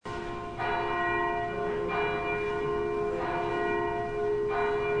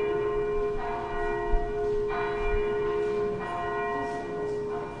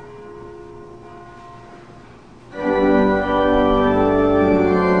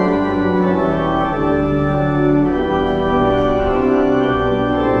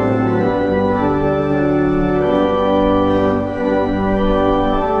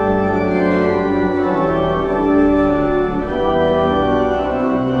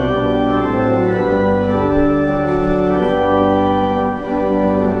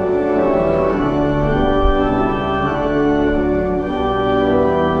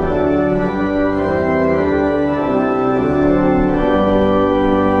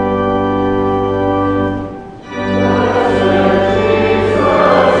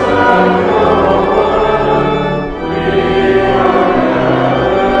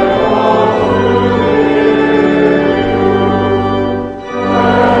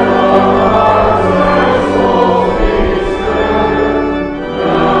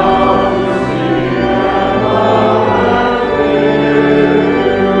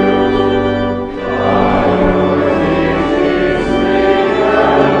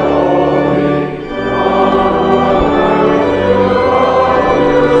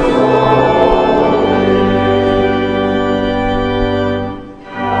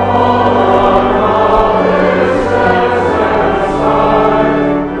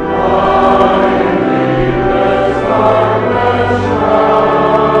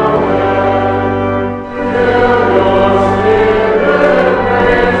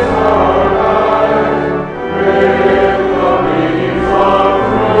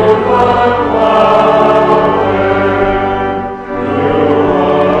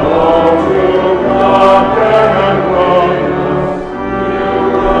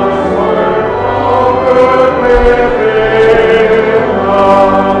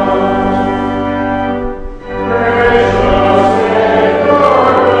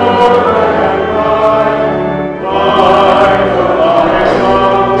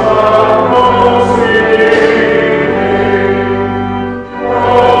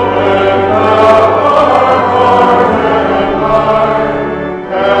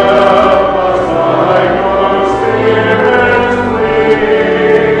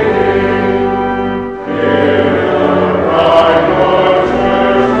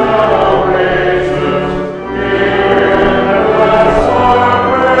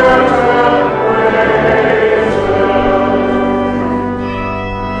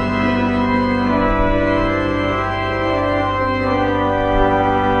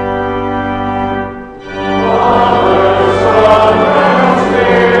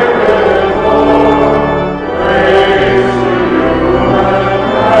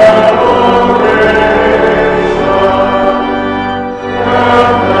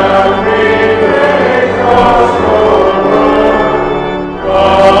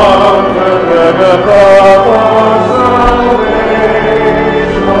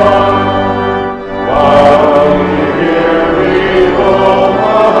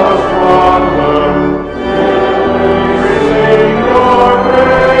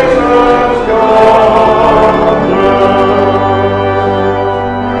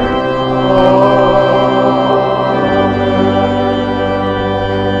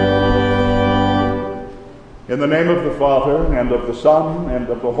the name of the Father, and of the Son, and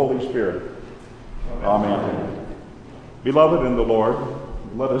of the Holy Spirit. Amen. Beloved in the Lord,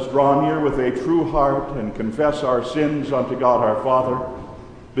 let us draw near with a true heart and confess our sins unto God our Father,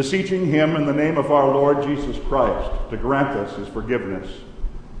 beseeching him in the name of our Lord Jesus Christ to grant us his forgiveness.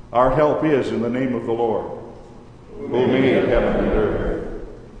 Our help is in the name of the Lord, who made heaven and earth.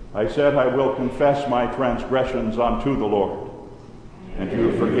 I said, I will confess my transgressions unto the Lord, and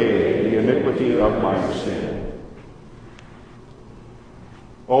you forgave the iniquity of my sin.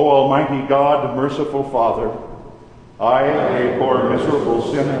 O Almighty God, merciful Father, I, a poor miserable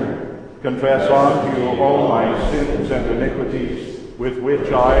sinner, confess unto you all my sins and iniquities with which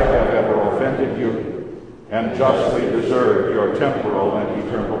I have ever offended you, and justly deserve your temporal and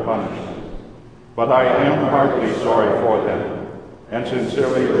eternal punishment. But I am heartily sorry for them, and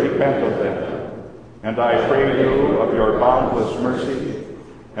sincerely repent of them. And I pray you of your boundless mercy,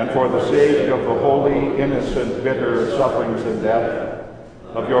 and for the sake of the holy, innocent, bitter sufferings and death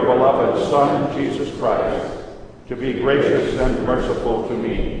of your beloved Son, Jesus Christ, to be gracious and merciful to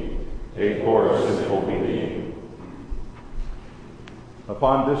me, a poor sinful being.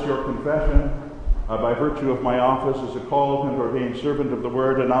 Upon this your confession, by virtue of my office as a called and ordained servant of the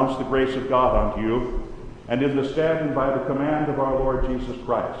Word, announce the grace of God unto you, and in the stead and by the command of our Lord Jesus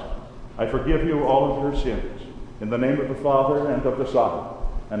Christ, I forgive you all of your sins, in the name of the Father, and of the Son,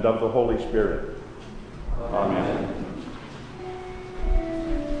 and of the Holy Spirit. Amen.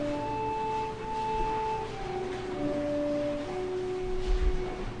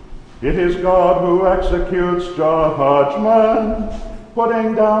 It is God who executes judgment,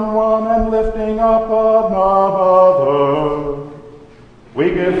 putting down one and lifting up another. We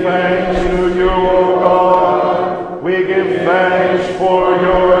give thanks to you, O God. We give thanks for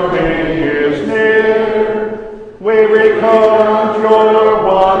your King is near. We recount your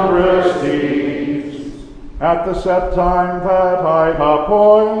wondrous deeds. At the set time that I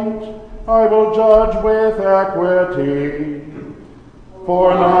appoint, I will judge with equity.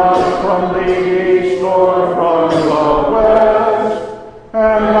 For not from the east nor from the west,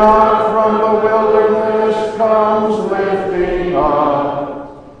 and not from the wilderness comes lifting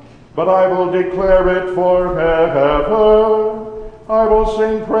up. But I will declare it forever. I will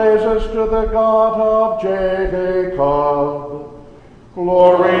sing praises to the God of Jacob.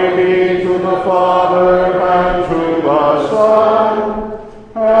 Glory be to the Father, and to the Son,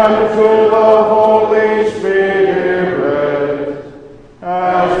 and to the Holy Spirit,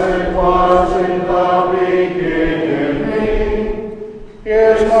 as it was in the beginning,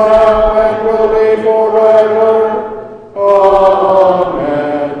 is now, and will be forever.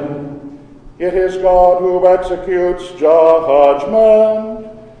 Amen. It is God who executes judgment,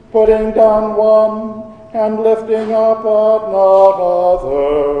 putting down one and lifting up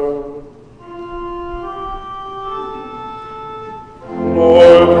another.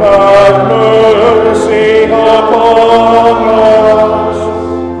 Lord, have mercy upon us.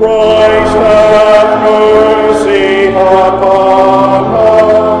 Christ, have mercy upon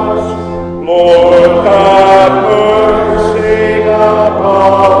us. Lord, have mercy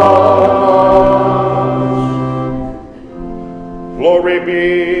upon us. Glory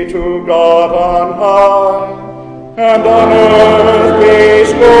be to God on high, and on earth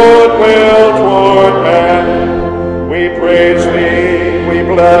peace, goodwill toward men. We praise thee, we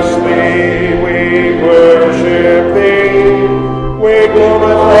bless thee, we worship thee. We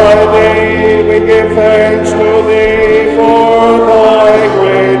glorify thee, we give thanks to thee for thy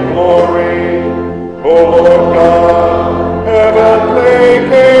great glory. O Lord God, heavenly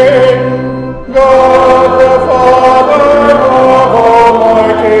King, God the Father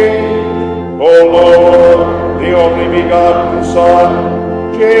Almighty. O Lord, the only begotten Son,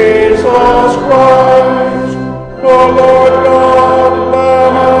 Jesus Christ. O Lord God,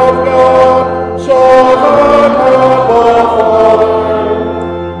 Lamb of God, Sovereign of the Father,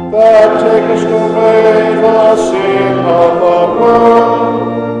 that takest away the sin of the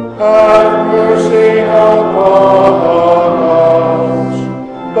world, have mercy upon us.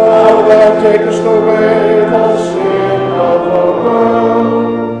 Thou that takest away the sin of the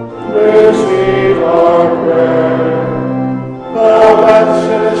world, receive our prayer. Thou that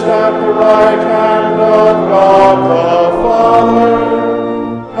sittest at the right hand of God the Father,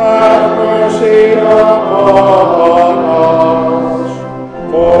 have mercy upon us.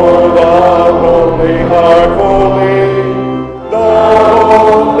 For thou only art holy, thou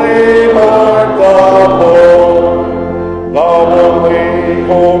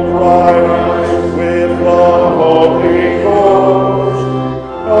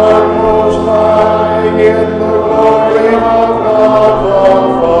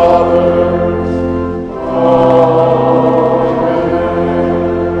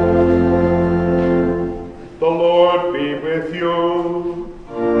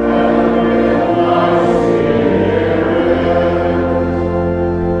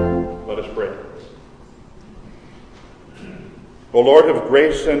O Lord of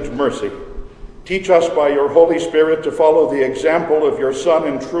grace and mercy, teach us by your Holy Spirit to follow the example of your Son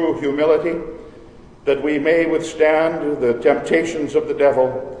in true humility, that we may withstand the temptations of the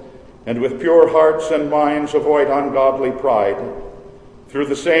devil, and with pure hearts and minds avoid ungodly pride. Through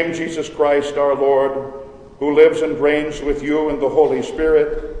the same Jesus Christ our Lord, who lives and reigns with you in the Holy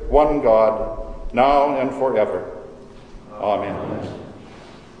Spirit, one God, now and forever. Amen.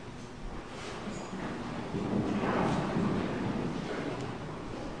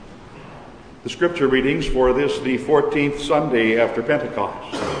 The scripture readings for this, the 14th Sunday after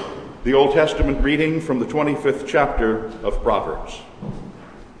Pentecost. The Old Testament reading from the 25th chapter of Proverbs.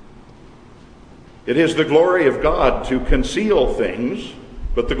 It is the glory of God to conceal things,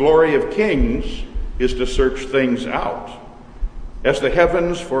 but the glory of kings is to search things out. As the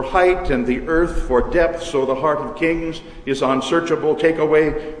heavens for height and the earth for depth, so the heart of kings is unsearchable. Take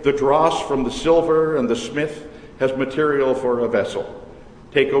away the dross from the silver, and the smith has material for a vessel.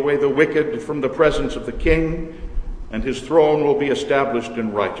 Take away the wicked from the presence of the king, and his throne will be established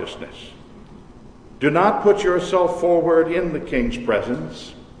in righteousness. Do not put yourself forward in the king's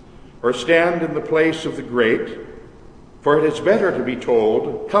presence, or stand in the place of the great, for it is better to be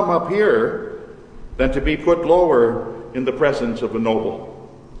told, "Come up here," than to be put lower in the presence of a noble.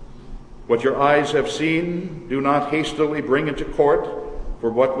 What your eyes have seen, do not hastily bring into court, for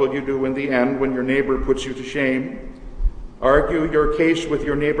what will you do in the end when your neighbor puts you to shame? Argue your case with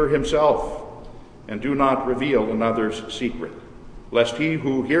your neighbor himself, and do not reveal another's secret, lest he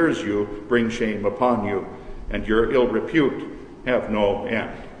who hears you bring shame upon you, and your ill repute have no end.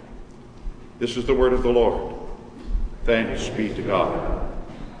 This is the word of the Lord. Thanks be to God.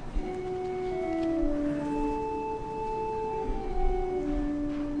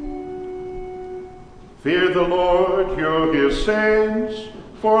 Fear the Lord, you his saints,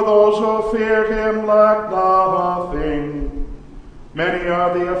 for those who fear him lack nothing. Many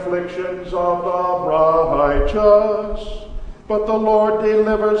are the afflictions of the righteous, but the Lord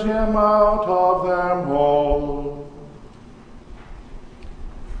delivers him out of them all.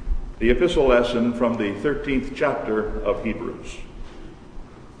 The epistle lesson from the 13th chapter of Hebrews.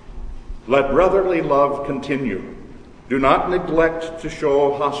 Let brotherly love continue. Do not neglect to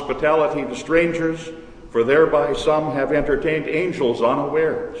show hospitality to strangers, for thereby some have entertained angels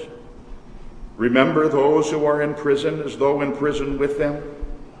unawares. Remember those who are in prison as though in prison with them,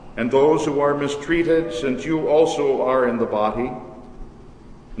 and those who are mistreated, since you also are in the body.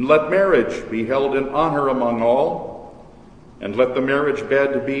 And let marriage be held in honor among all, and let the marriage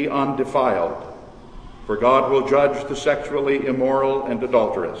bed be undefiled, for God will judge the sexually immoral and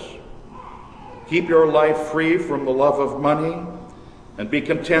adulterous. Keep your life free from the love of money, and be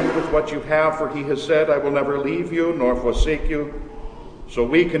content with what you have, for he has said, "I will never leave you nor forsake you." So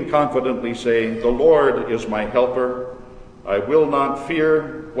we can confidently say, "The Lord is my helper. I will not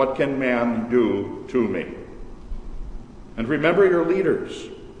fear. What can man do to me?" And remember your leaders,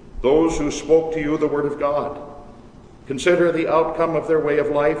 those who spoke to you the word of God. Consider the outcome of their way of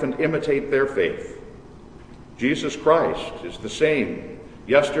life and imitate their faith. Jesus Christ is the same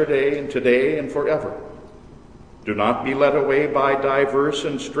yesterday and today and forever. Do not be led away by diverse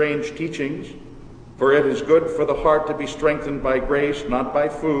and strange teachings, for it is good for the heart to be strengthened by grace, not by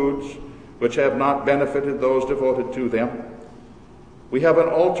foods which have not benefited those devoted to them. We have an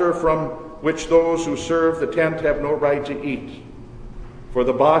altar from which those who serve the tent have no right to eat. For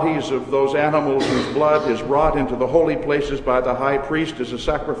the bodies of those animals whose blood is brought into the holy places by the high priest as a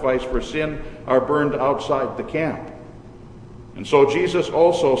sacrifice for sin are burned outside the camp. And so Jesus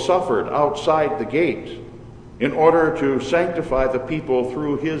also suffered outside the gate in order to sanctify the people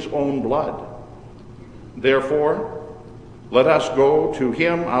through his own blood. Therefore, let us go to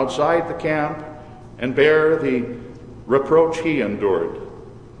him outside the camp and bear the reproach he endured.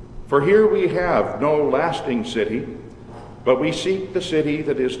 For here we have no lasting city, but we seek the city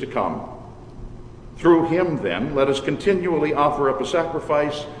that is to come. Through him, then, let us continually offer up a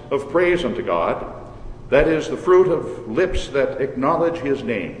sacrifice of praise unto God, that is, the fruit of lips that acknowledge his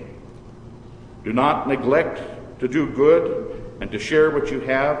name. Do not neglect to do good and to share what you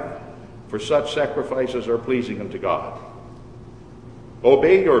have, for such sacrifices are pleasing unto God.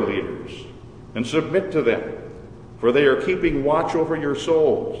 Obey your leaders and submit to them, for they are keeping watch over your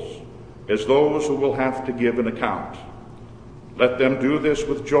souls, as those who will have to give an account. Let them do this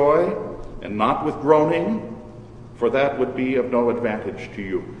with joy and not with groaning, for that would be of no advantage to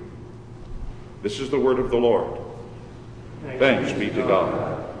you. This is the word of the Lord. Thanks be to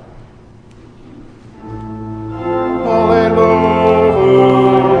God. Hallelujah,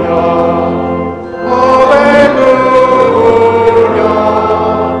 hallelujah,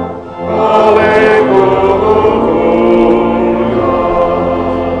 hallelujah.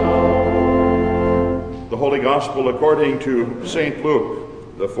 Gospel according to St.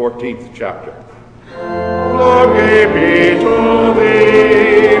 Luke, the 14th chapter. Glory be to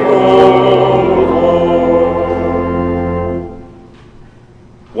thee, O Lord.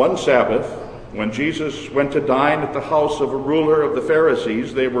 One Sabbath, when Jesus went to dine at the house of a ruler of the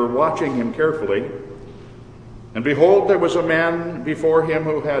Pharisees, they were watching him carefully. And behold, there was a man before him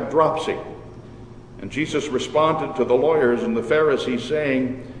who had dropsy. And Jesus responded to the lawyers and the Pharisees,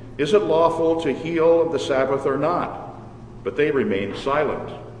 saying, "Is it lawful to heal on the Sabbath or not?" But they remained silent.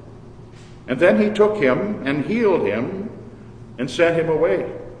 And then he took him and healed him and sent him away.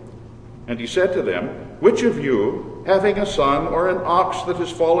 And he said to them, "Which of you, having a son or an ox that has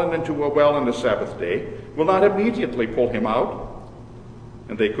fallen into a well on the Sabbath day, will not immediately pull him out?"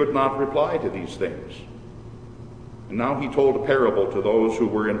 And they could not reply to these things. And now he told a parable to those who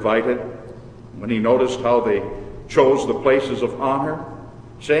were invited, when he noticed how they chose the places of honor,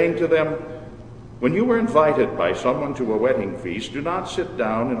 saying to them, "When you are invited by someone to a wedding feast, do not sit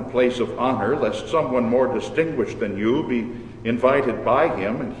down in a place of honor, lest someone more distinguished than you be invited by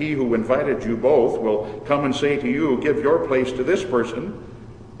him, and he who invited you both will come and say to you, 'Give your place to this person,'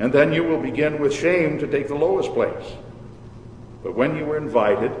 and then you will begin with shame to take the lowest place. But when you are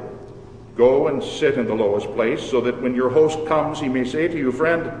invited, go and sit in the lowest place, so that when your host comes, he may say to you,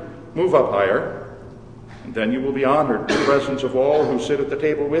 'Friend, move up higher,' and then you will be honored in the presence of all who sit at the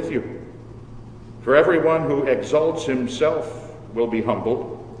table with you. For everyone who exalts himself will be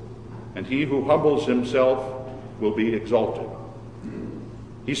humbled, and he who humbles himself will be exalted."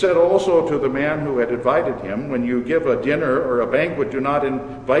 He said also to the man who had invited him, "When you give a dinner or a banquet, do not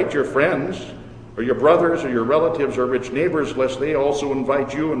invite your friends, or your brothers, or your relatives, or rich neighbors, lest they also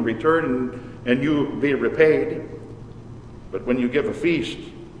invite you in return, and you be repaid. But when you give a feast,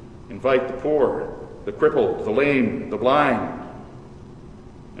 invite the poor, the crippled, the lame, the blind,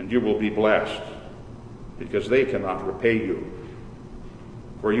 and you will be blessed, because they cannot repay you.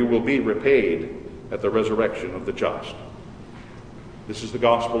 For you will be repaid at the resurrection of the just." This is the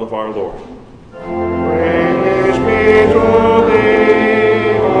gospel of our Lord. Praise be to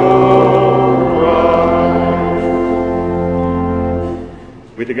thee, O Christ.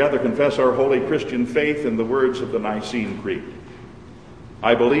 We together confess our holy Christian faith in the words of the Nicene Creed.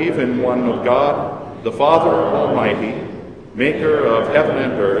 I believe in one of God, the Father Almighty, maker of heaven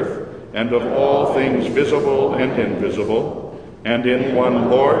and earth, and of all things visible and invisible, and in one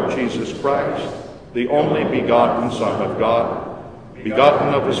Lord Jesus Christ, the only begotten Son of God,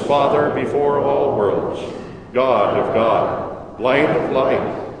 begotten of his Father before all worlds, God of God, light of light,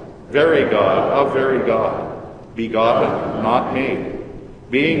 very God of very God, begotten, not made,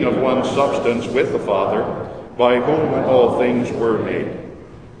 being of one substance with the Father, by whom all things were made,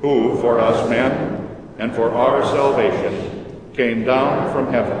 who for us men and for our salvation came down from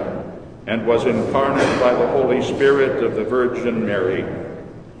heaven, and was incarnate by the Holy Spirit of the Virgin Mary,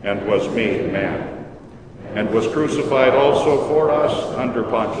 and was made man, and was crucified also for us under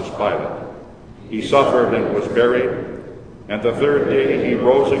Pontius Pilate. He suffered and was buried, and the third day he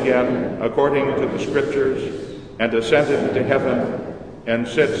rose again according to the Scriptures, and ascended into heaven, and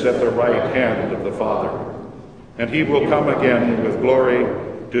sits at the right hand of the Father. And he will come again with glory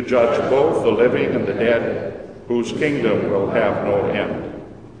to judge both the living and the dead, whose kingdom will have no end.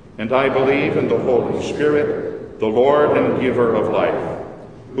 And I believe in the Holy Spirit, the Lord and giver of life,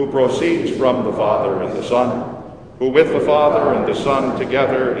 who proceeds from the Father and the Son, who with the Father and the Son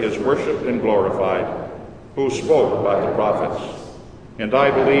together is worshipped and glorified, who spoke by the prophets. And I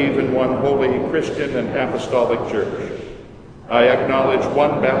believe in one holy Christian and apostolic church. I acknowledge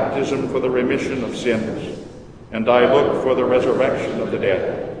one baptism for the remission of sins, and I look for the resurrection of the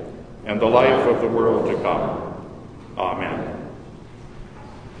dead and the life of the world to come. Amen.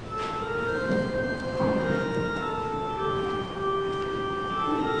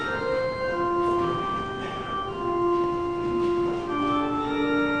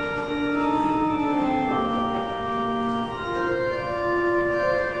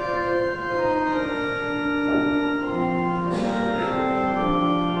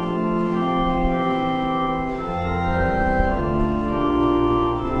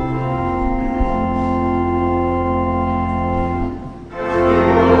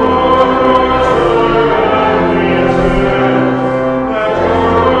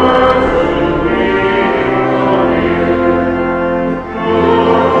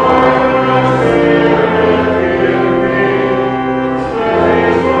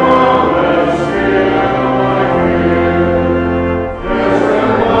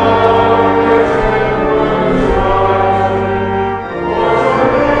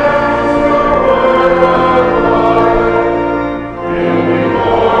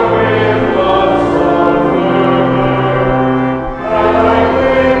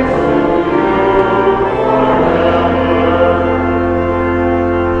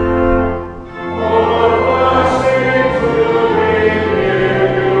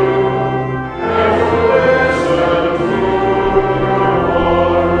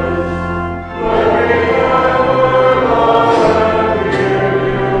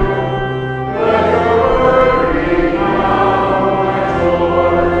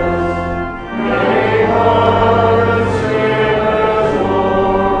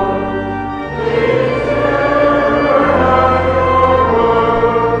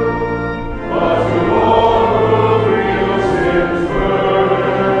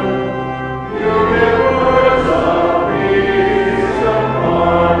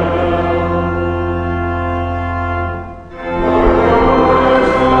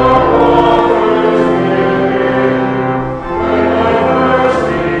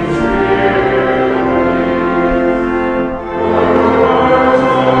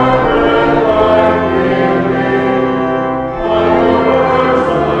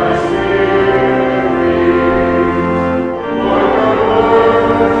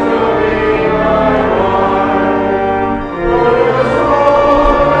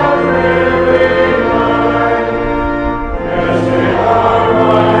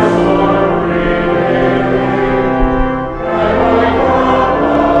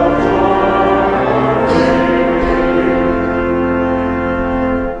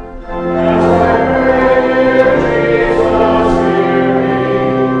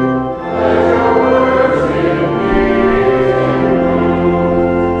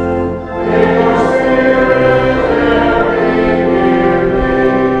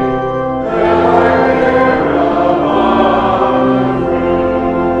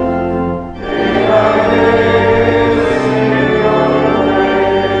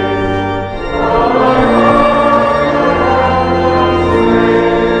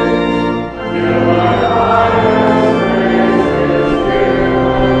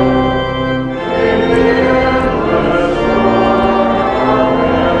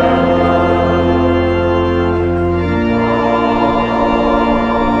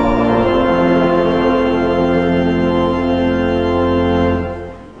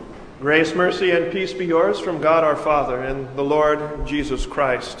 Grace, mercy, and peace be yours from God our Father and the Lord Jesus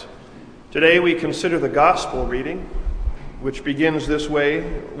Christ. Today we consider the gospel reading, which begins this way.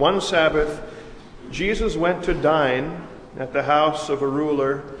 One Sabbath, Jesus went to dine at the house of a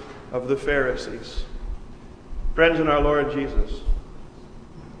ruler of the Pharisees. Friends in our Lord Jesus,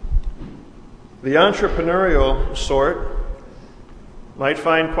 the entrepreneurial sort might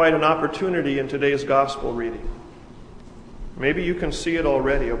find quite an opportunity in today's gospel reading. Maybe you can see it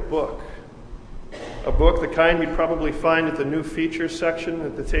already, a book, the kind you'd probably find at the new features section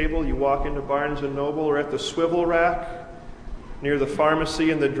at the table. You walk into Barnes & Noble, or at the swivel rack near the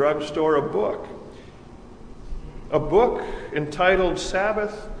pharmacy and the drugstore, a book entitled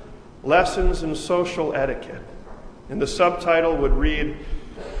Sabbath Lessons in Social Etiquette. And the subtitle would read,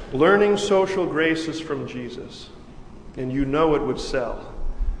 Learning Social Graces from Jesus. And you know it would sell.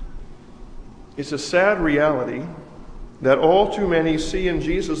 It's a sad reality that all too many see in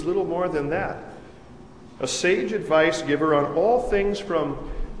Jesus little more than that. A sage advice giver on all things from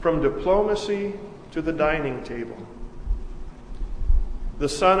diplomacy to the dining table. The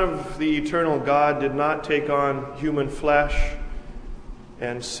Son of the eternal God did not take on human flesh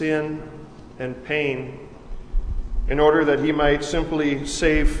and sin and pain in order that he might simply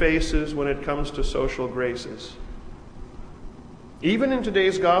save faces when it comes to social graces. Even in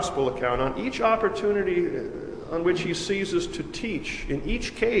today's gospel account, on each opportunity on which he seizes to teach, in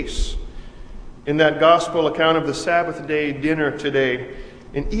each case, in that gospel account of the Sabbath day dinner today,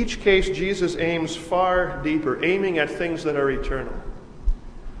 in each case Jesus aims far deeper, aiming at things that are eternal.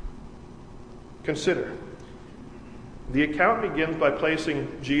 Consider, the account begins by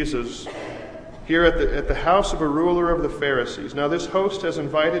placing Jesus here at the house of a ruler of the Pharisees. Now this host has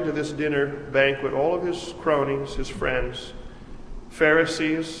invited to this dinner banquet all of his cronies, his friends,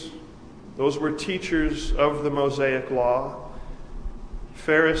 Pharisees. Those were teachers of the Mosaic law.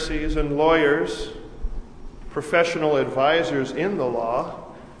 Pharisees and lawyers, professional advisors in the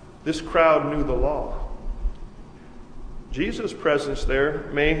law. This crowd knew the law. Jesus' presence there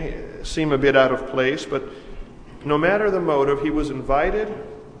may seem a bit out of place, but no matter the motive, he was invited,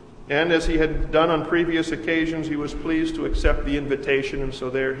 and as he had done on previous occasions, he was pleased to accept the invitation, and so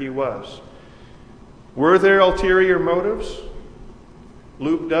there he was. Were there ulterior motives?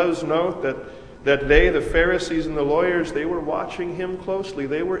 Luke does note that they, the Pharisees and the lawyers, they were watching him closely.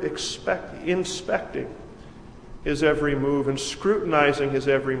 They were inspecting his every move and scrutinizing his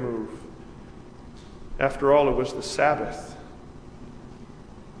every move. After all, it was the Sabbath.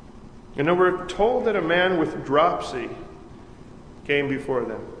 And then we're told that a man with dropsy came before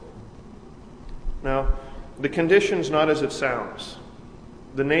them. Now, the condition's not as it sounds.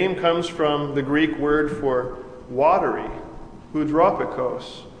 The name comes from the Greek word for watery,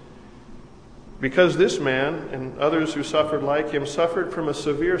 hudropikos, because this man and others who suffered like him suffered from a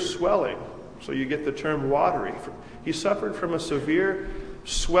severe swelling. So you get the term watery. He suffered from a severe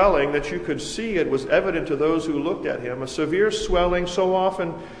swelling that you could see. It was evident to those who looked at him. A severe swelling so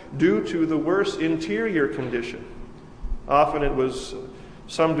often due to the worse interior condition. Often it was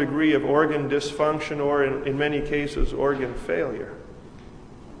some degree of organ dysfunction or in many cases organ failure.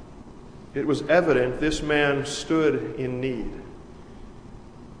 It was evident this man stood in need.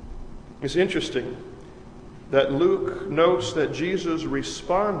 It's interesting that Luke notes that Jesus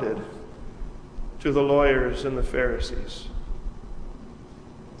responded to the lawyers and the Pharisees.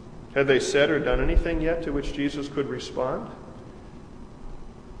 Had they said or done anything yet to which Jesus could respond?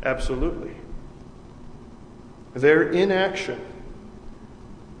 Absolutely. Their inaction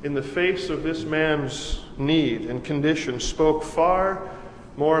in the face of this man's need and condition spoke far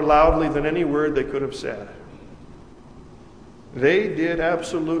more loudly than any word they could have said. They did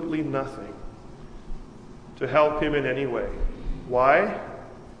absolutely nothing to help him in any way. Why?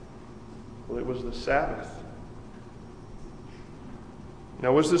 Well, it was the Sabbath.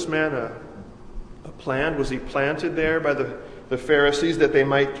 Now, was this man a plant? Was he planted there by the Pharisees that they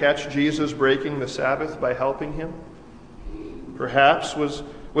might catch Jesus breaking the Sabbath by helping him? Perhaps was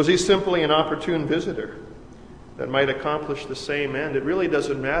he simply an opportune visitor that might accomplish the same end? It really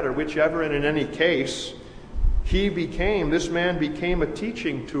doesn't matter. Whichever, and in any case, this man became a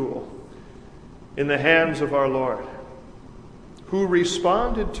teaching tool in the hands of our Lord, who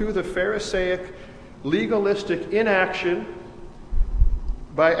responded to the Pharisaic legalistic inaction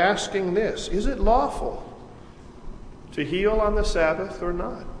by asking this: is it lawful to heal on the Sabbath or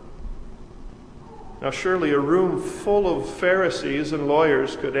not? Now, surely a room full of Pharisees and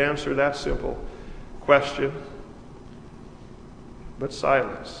lawyers could answer that simple question, but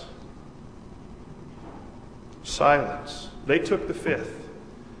silence. Silence. They took the fifth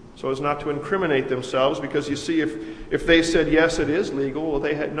so as not to incriminate themselves, because you see, If they said, yes, it is legal, well,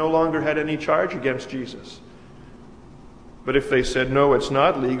 they had no longer had any charge against Jesus. But if they said, no, it's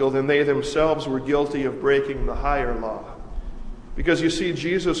not legal, then they themselves were guilty of breaking the higher law. Because you see,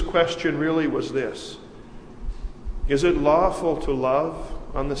 Jesus' question really was this: is it lawful to love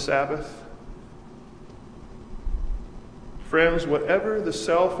on the Sabbath? Friends, whatever the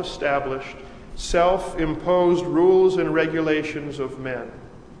self-established, self-imposed rules and regulations of men,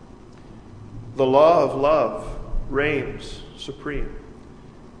 the law of love reigns supreme.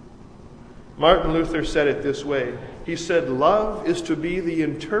 Martin Luther said it this way. He said, love is to be the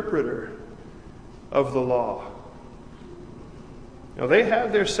interpreter of the law. Now, they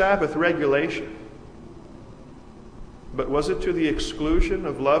had their Sabbath regulation, but was it to the exclusion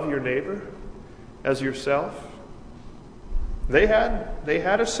of love your neighbor as yourself? They had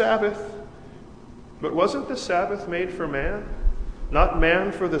a Sabbath, but wasn't the Sabbath made for man? Not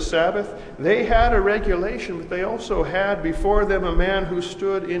man for the Sabbath. They had a regulation, but they also had before them a man who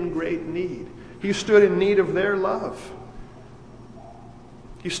stood in great need. He stood in need of their love.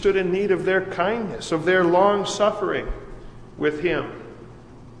 He stood in need of their kindness, of their long suffering with him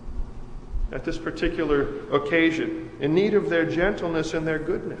at this particular occasion, in need of their gentleness and their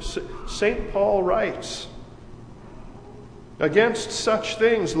goodness. St. Paul writes, against such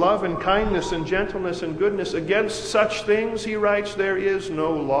things, love and kindness and gentleness and goodness, against such things, he writes, there is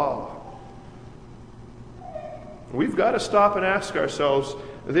no law. We've got to stop and ask ourselves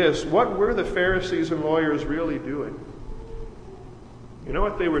this: what were the Pharisees and lawyers really doing? You know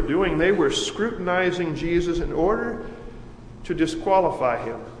what they were doing? They were scrutinizing Jesus in order to disqualify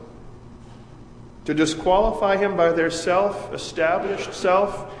him. To disqualify him by their self-established,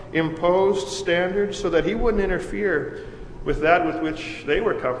 self-imposed standards so that he wouldn't interfere with that with which they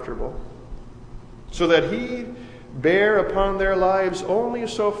were comfortable, so that he'd bear upon their lives only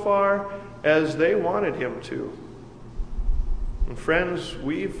so far as they wanted him to. And friends,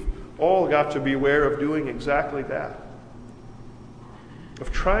 we've all got to beware of doing exactly that,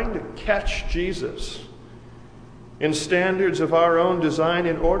 of trying to catch Jesus in standards of our own design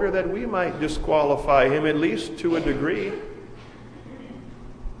in order that we might disqualify him, at least to a degree.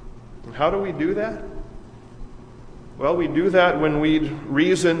 And how do we do that? Well, we do that when we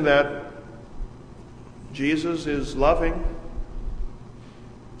reason that Jesus is loving.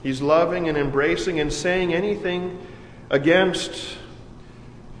 He's loving and embracing and saying anything against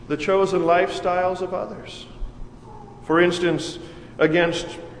the chosen lifestyles of others. For instance, against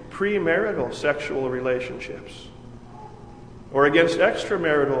premarital sexual relationships, or against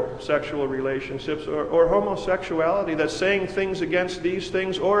extramarital sexual relationships, or homosexuality, that's saying things against these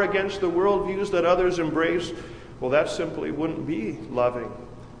things or against the worldviews that others embrace. Well, that simply wouldn't be loving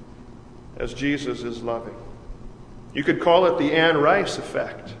as Jesus is loving. You could call it the Anne Rice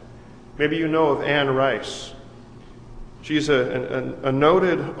effect. Maybe you know of Anne Rice. She's a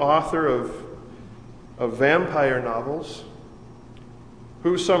noted author of vampire novels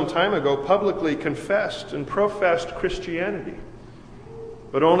who some time ago publicly confessed and professed Christianity.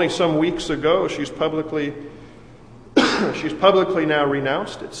 But only some weeks ago she's publicly now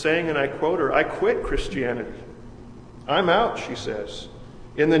renounced it, saying, and I quote her, "I quit Christianity. I'm out," she says.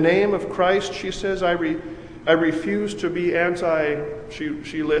 "In the name of Christ," she says, I refuse to be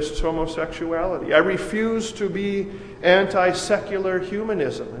she lists homosexuality. "I refuse to be anti-secular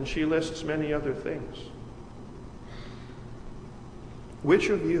humanism," and she lists many other things. Which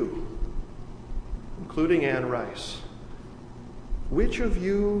of you, including Anne Rice, which of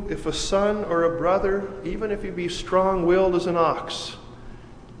you, if a son or a brother, even if he be strong-willed as an ox,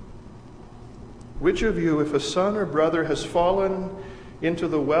 which of you, if a son or brother has fallen into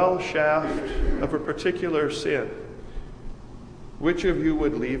the well shaft of a particular sin, which of you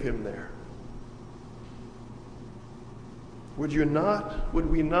would leave him there? Would we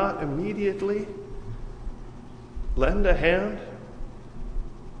not immediately lend a hand?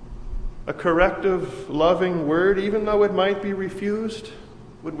 A corrective, loving word, even though it might be refused?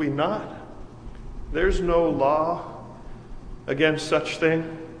 Would we not? There's no law against such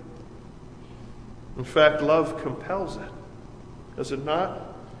thing. In fact, love compels it, does it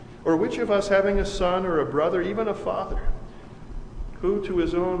not? Or which of us, having a son or a brother, even a father, who to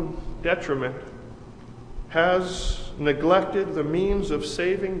his own detriment has neglected the means of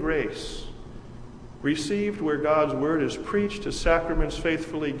saving grace received where God's word is preached, his sacraments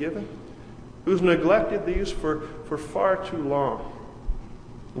faithfully given, who's neglected these for far too long,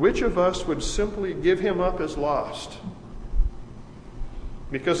 which of us would simply give him up as lost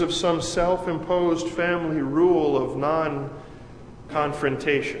because of some self-imposed family rule of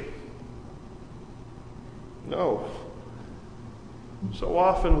non-confrontation? No. So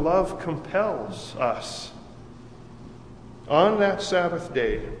often love compels us On that Sabbath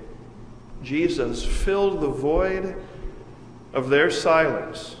day, Jesus filled the void of their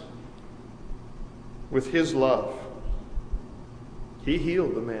silence with his love. He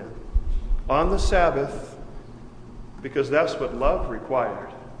healed the man on the Sabbath because that's what love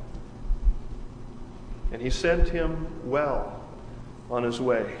required. And he sent him well on his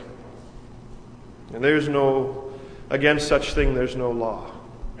way. And there's no, against such thing, there's no law.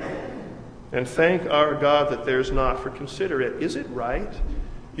 And thank our God that there's not. For consider it, is it right?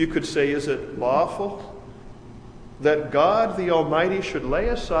 You could say, is it lawful that God the Almighty should lay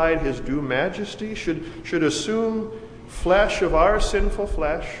aside his due majesty, should assume flesh of our sinful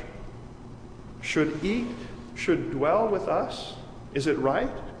flesh, should eat, should dwell with us? Is it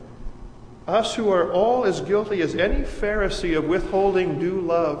right? Us who are all as guilty as any Pharisee of withholding due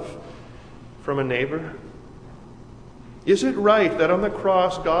love from a neighbor? Is it right that on the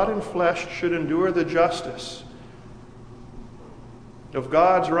cross God in flesh should endure the justice of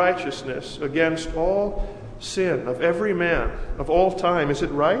God's righteousness against all sin of every man of all time? Is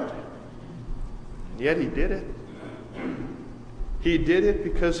it right? And yet he did it. He did it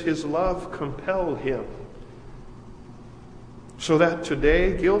because his love compelled him. So that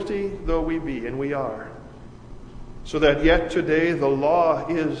today, guilty though we be, and we are, so that yet today the law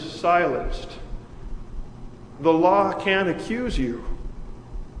is silenced. The law can't accuse you.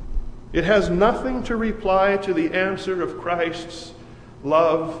 It has nothing to reply to the answer of Christ's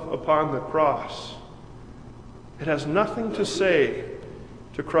love upon the cross. It has nothing to say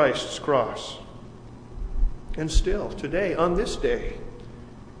to Christ's cross. And still, today, on this day,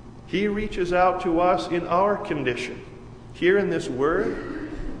 he reaches out to us in our condition. Here in this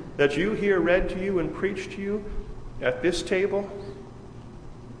word that you hear read to you and preached to you at this table,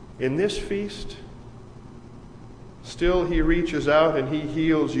 in this feast, still he reaches out and he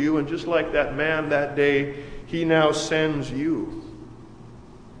heals you. And just like that man that day, he now sends you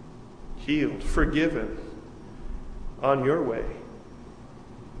healed, forgiven, on your way.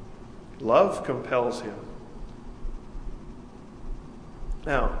 Love compels him.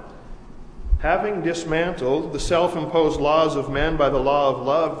 Now, having dismantled the self-imposed laws of man by the law of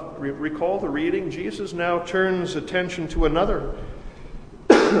love, recall the reading, Jesus now turns attention to another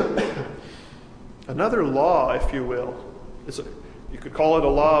another law, if you will. You could call it a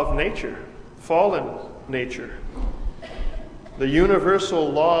law of nature, fallen nature. The universal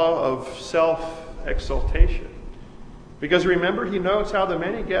law of self-exaltation. Because remember, he notes how the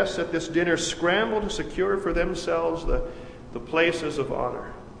many guests at this dinner scramble to secure for themselves the places of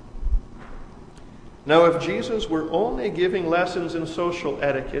honor. Now, if Jesus were only giving lessons in social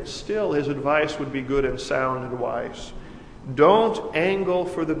etiquette, still his advice would be good and sound and wise. Don't angle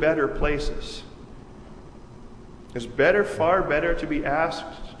for the better places. It's better, far better, to be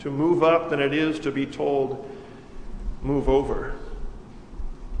asked to move up than it is to be told, move over,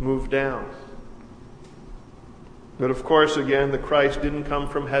 move down. But of course, again, the Christ didn't come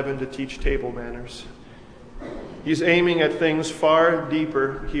from heaven to teach table manners. He's aiming at things far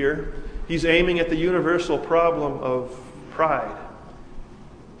deeper here. He's aiming at the universal problem of pride,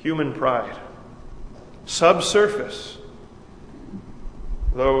 human pride. Subsurface,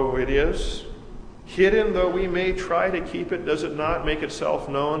 though it is, hidden though we may try to keep it, does it not make itself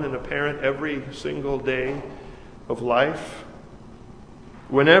known and apparent every single day of life?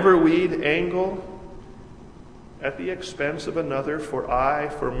 Whenever we'd angle at the expense of another for I,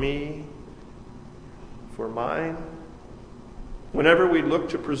 for me, for mine, whenever we look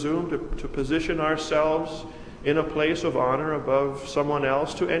to presume to position ourselves in a place of honor above someone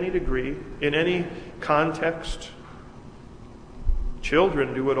else to any degree, in any context,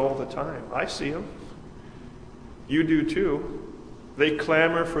 children do it all the time. I see them. You do too. They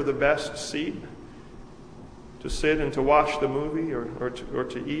clamor for the best seat to sit and to watch the movie or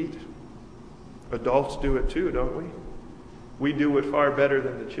to eat. Adults do it too, don't we? We do it far better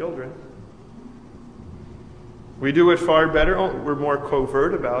than the children. We do it far better. We're more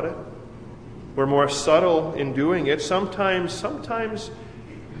covert about it. We're more subtle in doing it. Sometimes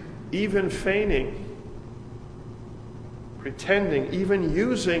even feigning, pretending, even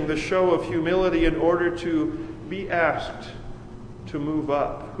using the show of humility in order to be asked to move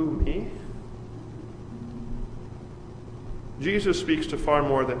up. Who, me? Jesus speaks to far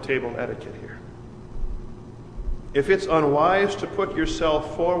more than table etiquette here. If it's unwise to put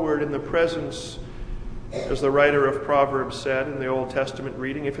yourself forward in the presence, as the writer of Proverbs said in the Old Testament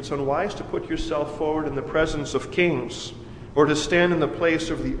reading, if it's unwise to put yourself forward in the presence of kings or to stand in the place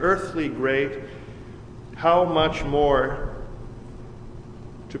of the earthly great, how much more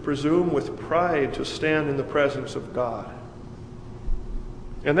to presume with pride to stand in the presence of God?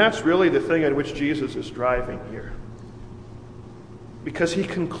 And that's really the thing at which Jesus is driving here. because he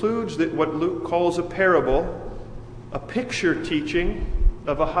concludes that what Luke calls a parable, a picture teaching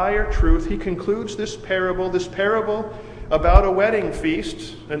of a higher truth, he concludes this parable about a wedding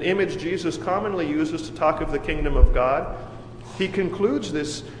feast, an image Jesus commonly uses to talk of the kingdom of God. He concludes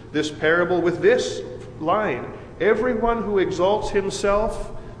this parable with this line: everyone who exalts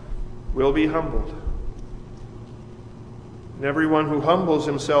himself will be humbled, and everyone who humbles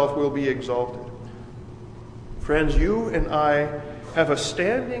himself will be exalted. Friends, you and I have a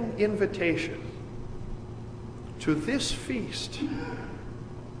standing invitation to this feast,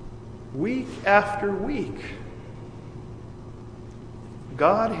 week after week.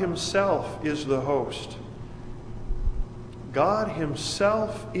 God himself is the host. God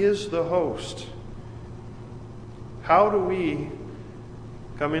himself is the host. How do we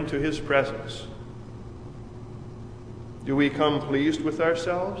come into his presence? Do we come pleased with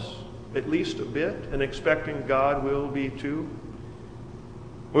ourselves, at least a bit, and expecting God will be too?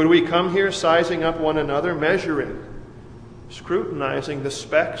 Or do we come here sizing up one another, measuring, scrutinizing the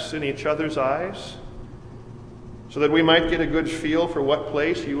specks in each other's eyes, so that we might get a good feel for what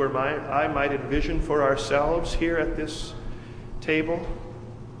place you or I might envision for ourselves here at this table?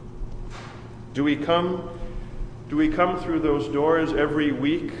 Do we come through those doors every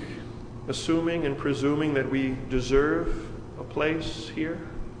week, assuming and presuming that we deserve a place here?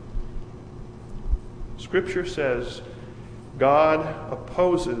 Scripture says God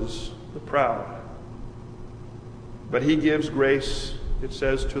opposes the proud, but he gives grace, it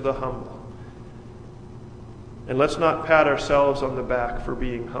says, to the humble. And let's not pat ourselves on the back for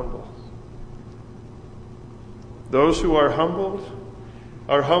being humble. Those who are humbled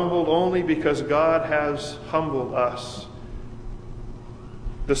only because God has humbled us.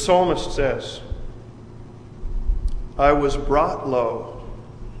 The psalmist says, I was brought low.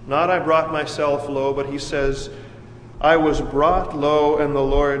 Not I brought myself low, but he says, I was brought low and the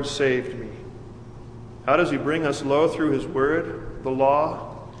Lord saved me. How does he bring us low? Through his word, the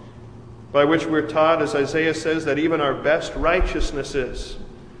law, by which we're taught, as Isaiah says, that even our best righteousnesses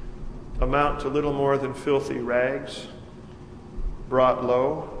amount to little more than filthy rags. Brought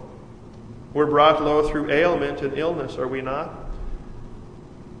low. We're brought low through ailment and illness, are we not?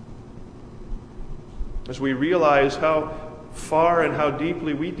 As we realize how far and how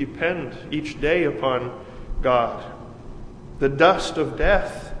deeply we depend each day upon God. The dust of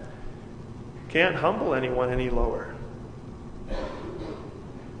death can't humble anyone any lower.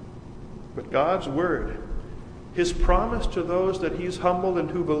 But God's word, his promise to those that he's humbled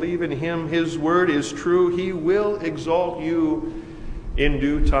and who believe in him, his word is true. He will exalt you in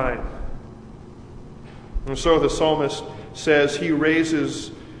due time. And so the psalmist says he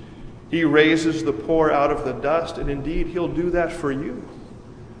raises the poor out of the dust, and indeed he'll do that for you.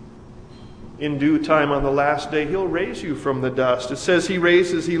 In due time, on the last day, he'll raise you from the dust. It says he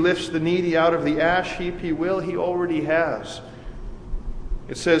lifts the needy out of the ash heap. He already has.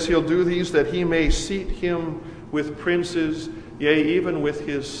 It says he'll do these that he may seat him with princes, yea, even with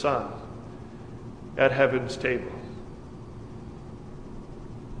his Son at heaven's table.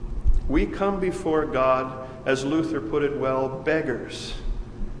 We come before God, as Luther put it well, beggars,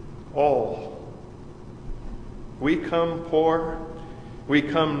 all. We come poor, we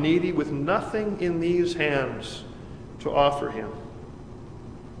come needy with nothing in these hands to offer him.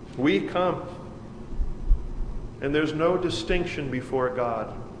 We come, and there's no distinction before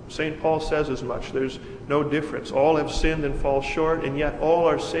God. St. Paul says as much. There's no difference. All have sinned and fall short, and yet all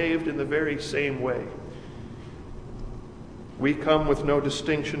are saved in the very same way. We come with no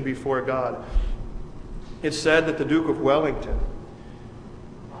distinction before God. It's said that the Duke of Wellington,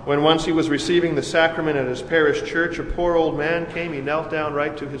 when once he was receiving the sacrament at his parish church, a poor old man came. He knelt down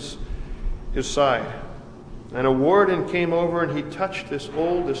right to his side. And a warden came over and he touched this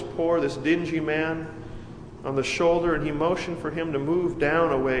poor, this dingy man on the shoulder, and he motioned for him to move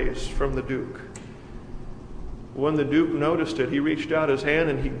down a ways from the Duke. When the Duke noticed it, he reached out his hand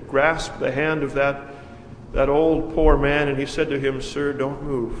and he grasped the hand of that old poor man, and he said to him, "Sir, don't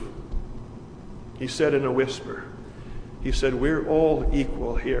move." He said in a whisper, he said, "We're all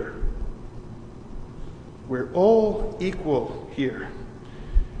equal here. We're all equal here.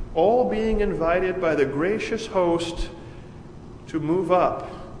 All being invited by the gracious host to move up,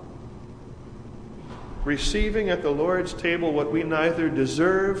 receiving at the Lord's table what we neither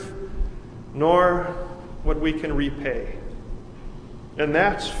deserve nor what we can repay." And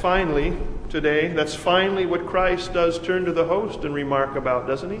that's finally, today, that's finally what Christ does turn to the host and remark about,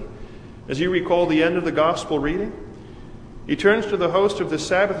 doesn't he? As you recall the end of the gospel reading, he turns to the host of the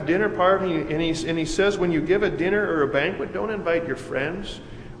Sabbath dinner party and he says, when you give a dinner or a banquet, don't invite your friends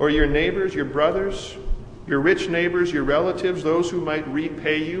or your neighbors, your brothers, your rich neighbors, your relatives, those who might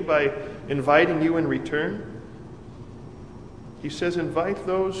repay you by inviting you in return. He says, invite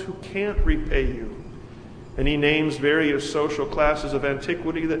those who can't repay you. And he names various social classes of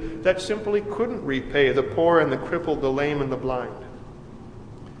antiquity that simply couldn't repay: the poor and the crippled, the lame and the blind.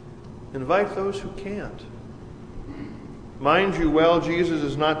 Invite those who can't. Mind you well, Jesus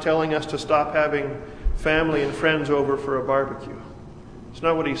is not telling us to stop having family and friends over for a barbecue. It's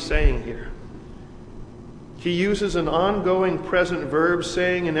not what he's saying here. He uses an ongoing present verb,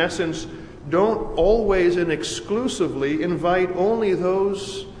 saying, in essence, don't always and exclusively invite only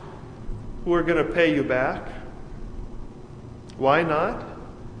those who are going to pay you back. Why not?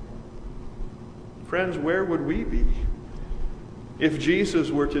 Friends, where would we be if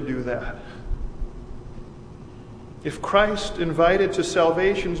Jesus were to do that? If Christ invited to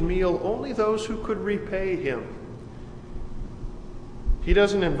salvation's meal only those who could repay him? He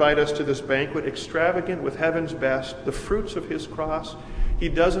doesn't invite us to this banquet extravagant with heaven's best, the fruits of his cross. He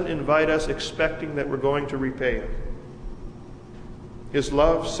doesn't invite us expecting that we're going to repay him. His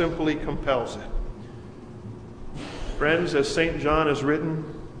love simply compels it. Friends, as St. John has written,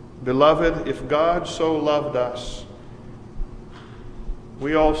 beloved, if God so loved us,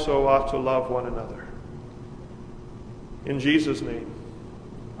 we also ought to love one another. In Jesus' name,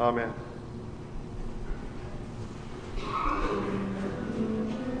 amen.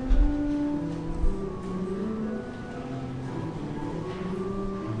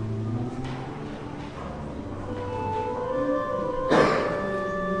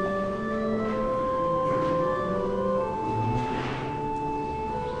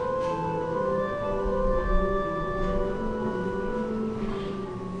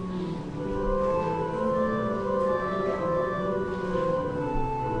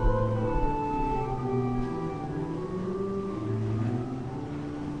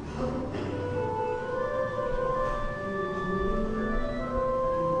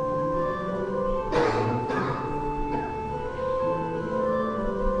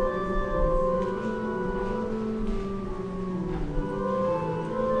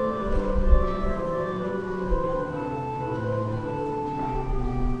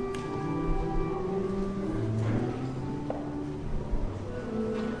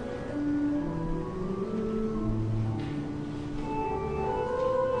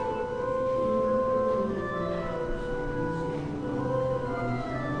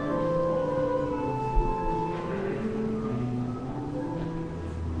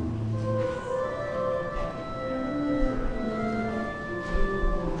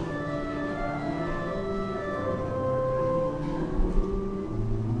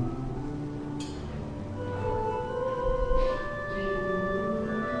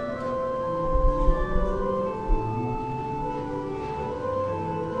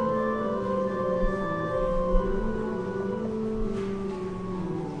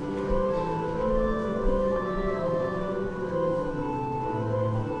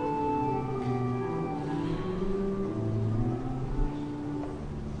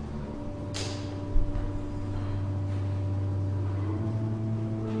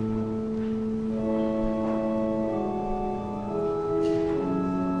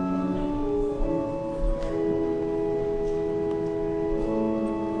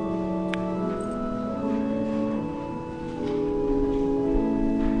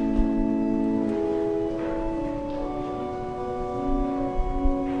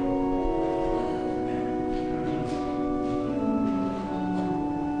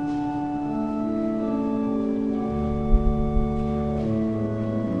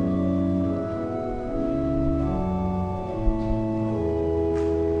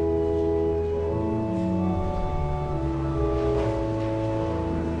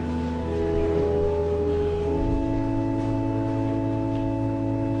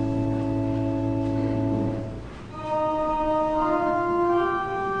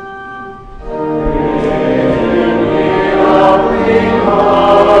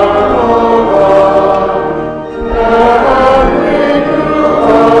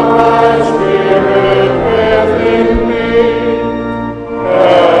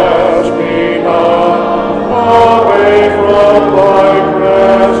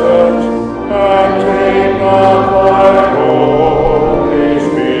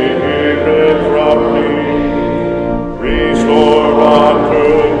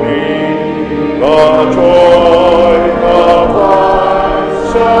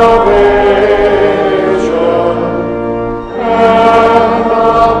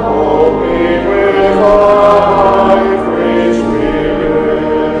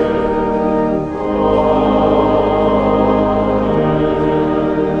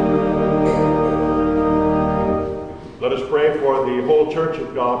 whole church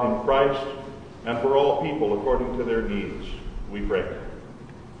of God in Christ, and for all people according to their needs, we pray.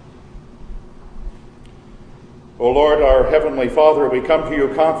 O Lord, our heavenly Father, we come to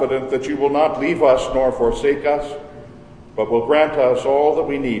you confident that you will not leave us nor forsake us, but will grant us all that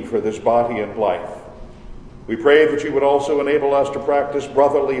we need for this body and life. We pray that you would also enable us to practice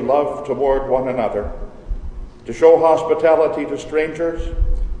brotherly love toward one another, to show hospitality to strangers,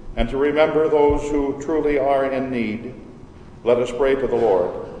 and to remember those who truly are in need. Let us pray to the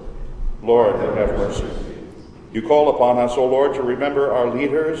Lord. Lord, have mercy. You call upon us, O Lord, to remember our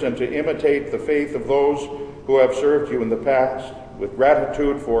leaders and to imitate the faith of those who have served you in the past. With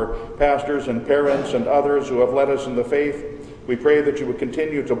gratitude for pastors and parents and others who have led us in the faith, we pray that you would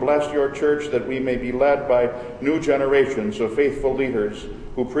continue to bless your church, that we may be led by new generations of faithful leaders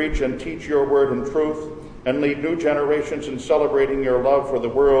who preach and teach your word in truth, and lead new generations in celebrating your love for the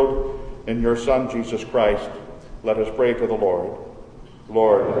world in your Son, Jesus Christ. Let us pray to the Lord.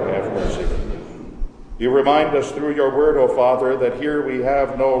 Lord, have mercy. You remind us through your word, O Father, that here we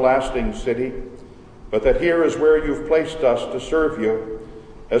have no lasting city, but that here is where you've placed us to serve you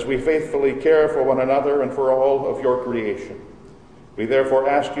as we faithfully care for one another and for all of your creation. We therefore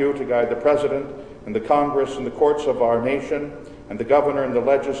ask you to guide the President and the Congress and the courts of our nation and the governor and the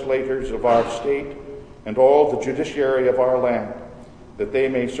legislators of our state and all the judiciary of our land, that they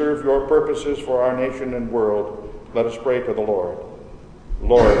may serve your purposes for our nation and world. Let us pray to the Lord.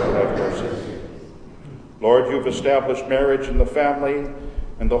 Lord, have mercy. Lord, you've established marriage and the family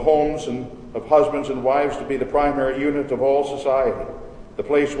and the homes of husbands and wives to be the primary unit of all society, the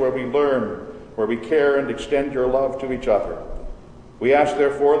place where we learn, where we care and extend your love to each other. We ask,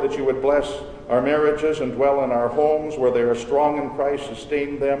 therefore, that you would bless our marriages and dwell in our homes. Where they are strong in Christ,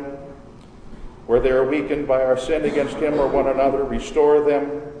 sustain them. Where they are weakened by our sin against him or one another, restore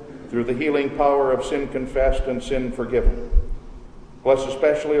them through the healing power of sin confessed and sin forgiven. Bless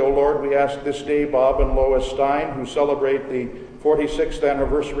especially, O Lord, we ask this day Bob and Lois Stein, who celebrate the 46th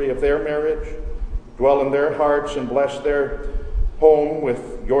anniversary of their marriage. Dwell in their hearts and bless their home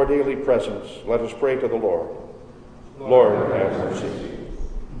with your daily presence. Let us pray to the Lord. Lord, have mercy.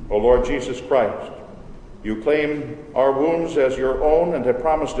 O Lord Jesus Christ, you claim our wounds as your own and have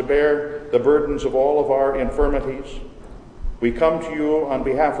promised to bear the burdens of all of our infirmities. We come to you on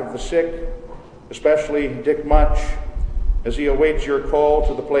behalf of the sick, especially Dick Much, as he awaits your call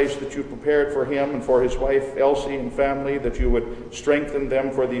to the place that you prepared for him and for his wife Elsie and family, that you would strengthen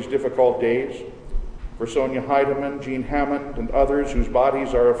them for these difficult days. For Sonia Heidemann, Jean Hammond, and others whose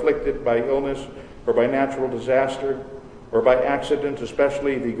bodies are afflicted by illness or by natural disaster, or by accident,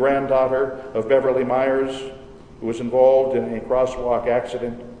 especially the granddaughter of Beverly Myers, who was involved in a crosswalk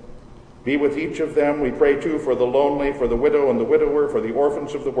accident. Be with each of them. We pray, too, for the lonely, for the widow and the widower, for the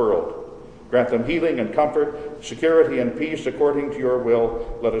orphans of the world. Grant them healing and comfort, security and peace according to your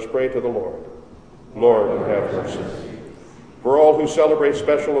will. Let us pray to the Lord. Lord, have mercy. For all who celebrate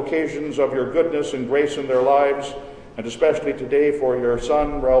special occasions of your goodness and grace in their lives, and especially today for your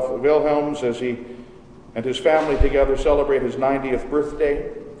son, Ralph Wilhelms, as he and his family together celebrate his 90th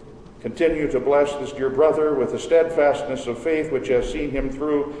birthday. Continue to bless this dear brother with the steadfastness of faith which has seen him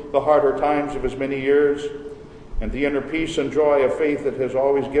through the harder times of his many years, and the inner peace and joy of faith that has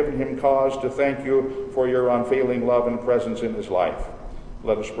always given him cause to thank you for your unfailing love and presence in his life.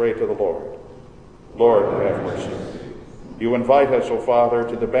 Let us pray to the Lord. Lord, have mercy. You invite us, O Father,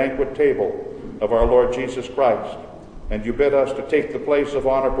 to the banquet table of our Lord Jesus Christ, and you bid us to take the place of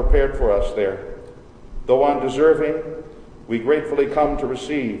honor prepared for us there. Though undeserving, we gratefully come to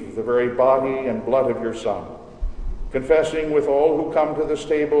receive the very body and blood of your Son, confessing with all who come to this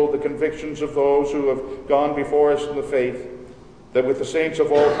table the convictions of those who have gone before us in the faith, that with the saints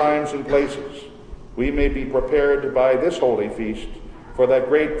of all times and places, we may be prepared by this holy feast for that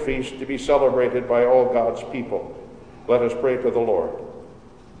great feast to be celebrated by all God's people. Let us pray to the Lord.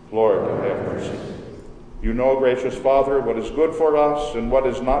 Lord, have mercy. You know, gracious Father, what is good for us and what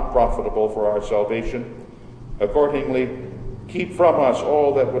is not profitable for our salvation. Accordingly, keep from us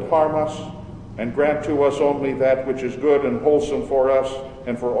all that would harm us, and grant to us only that which is good and wholesome for us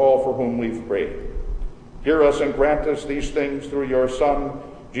and for all for whom we've prayed. Hear us and grant us these things through your Son,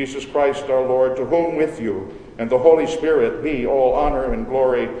 Jesus Christ our Lord, to whom with you and the Holy Spirit be all honor and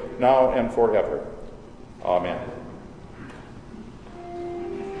glory now and forever. Amen.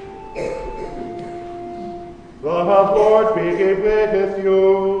 The Lord be with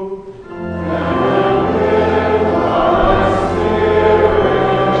you. And with thy spirit.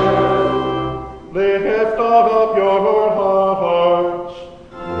 Lift up your hearts.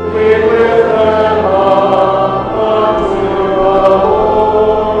 We lift them up unto the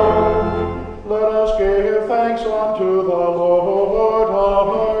Lord. Let us give thanks unto the Lord.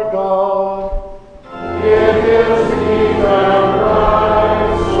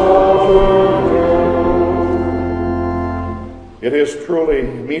 It is truly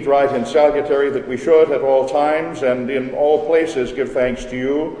meet, right, and salutary that we should at all times and in all places give thanks to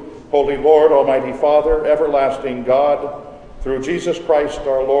you, Holy Lord, Almighty Father, everlasting God, through Jesus Christ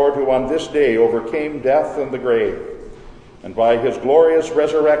our Lord, who on this day overcame death and the grave, and by his glorious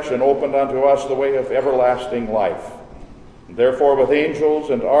resurrection opened unto us the way of everlasting life. And therefore with angels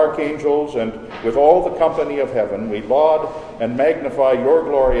and archangels and with all the company of heaven, we laud and magnify your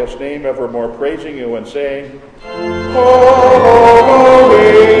glorious name, evermore praising you and saying, Holy,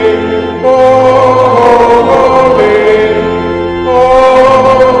 holy,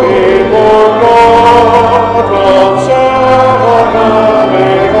 holy, Lord God of Sabaoth,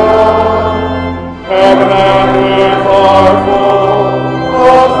 heaven and earth are full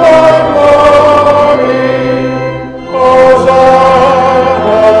of thy glory.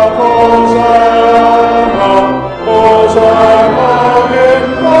 Hosanna, Hosanna, Hosanna in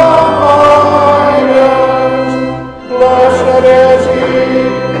the highest. Blessed is he,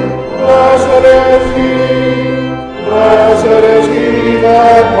 blessed is he, blessed is he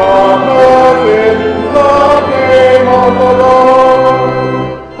that cometh in the name of the Lord.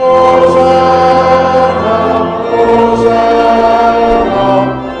 Hosanna, Hosanna,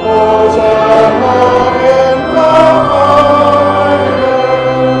 Hosanna in the highest.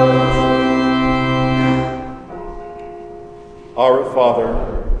 Our Father,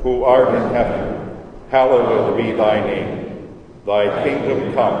 who art in heaven, hallowed be thy name. Thy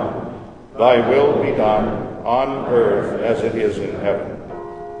kingdom come, thy will be done, on earth as it is in heaven.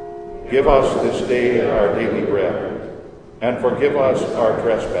 Give us this day our daily bread, and forgive us our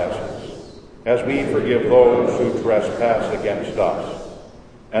trespasses, as we forgive those who trespass against us.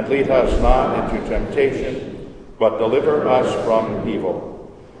 And lead us not into temptation, but deliver us from evil.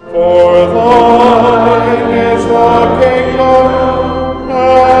 For thine is the kingdom,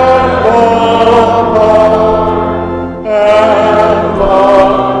 and the power, and the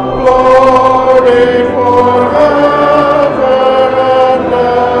glory forever and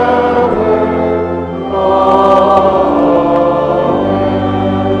ever. Amen.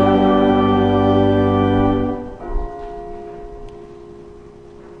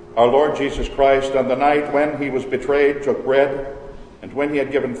 Our Lord Jesus Christ, on the night when he was betrayed, took bread, and when he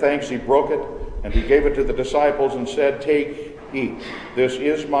had given thanks, he broke it, and he gave it to the disciples and said, Take, eat. This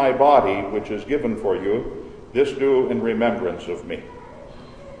is my body, which is given for you. This do in remembrance of me.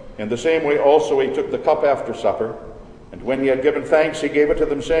 In the same way also he took the cup after supper, and when he had given thanks, he gave it to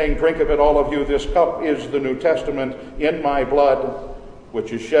them, saying, Drink of it, all of you. This cup is the New Testament in my blood,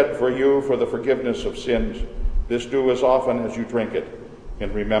 which is shed for you for the forgiveness of sins. This do as often as you drink it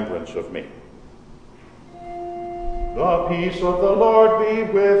in remembrance of me. The peace of the Lord be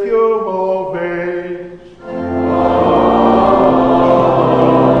with you always.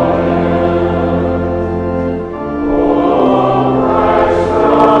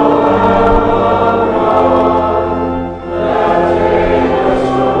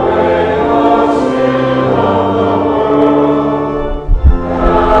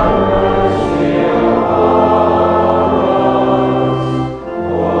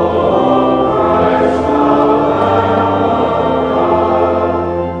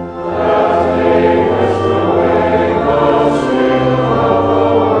 Let's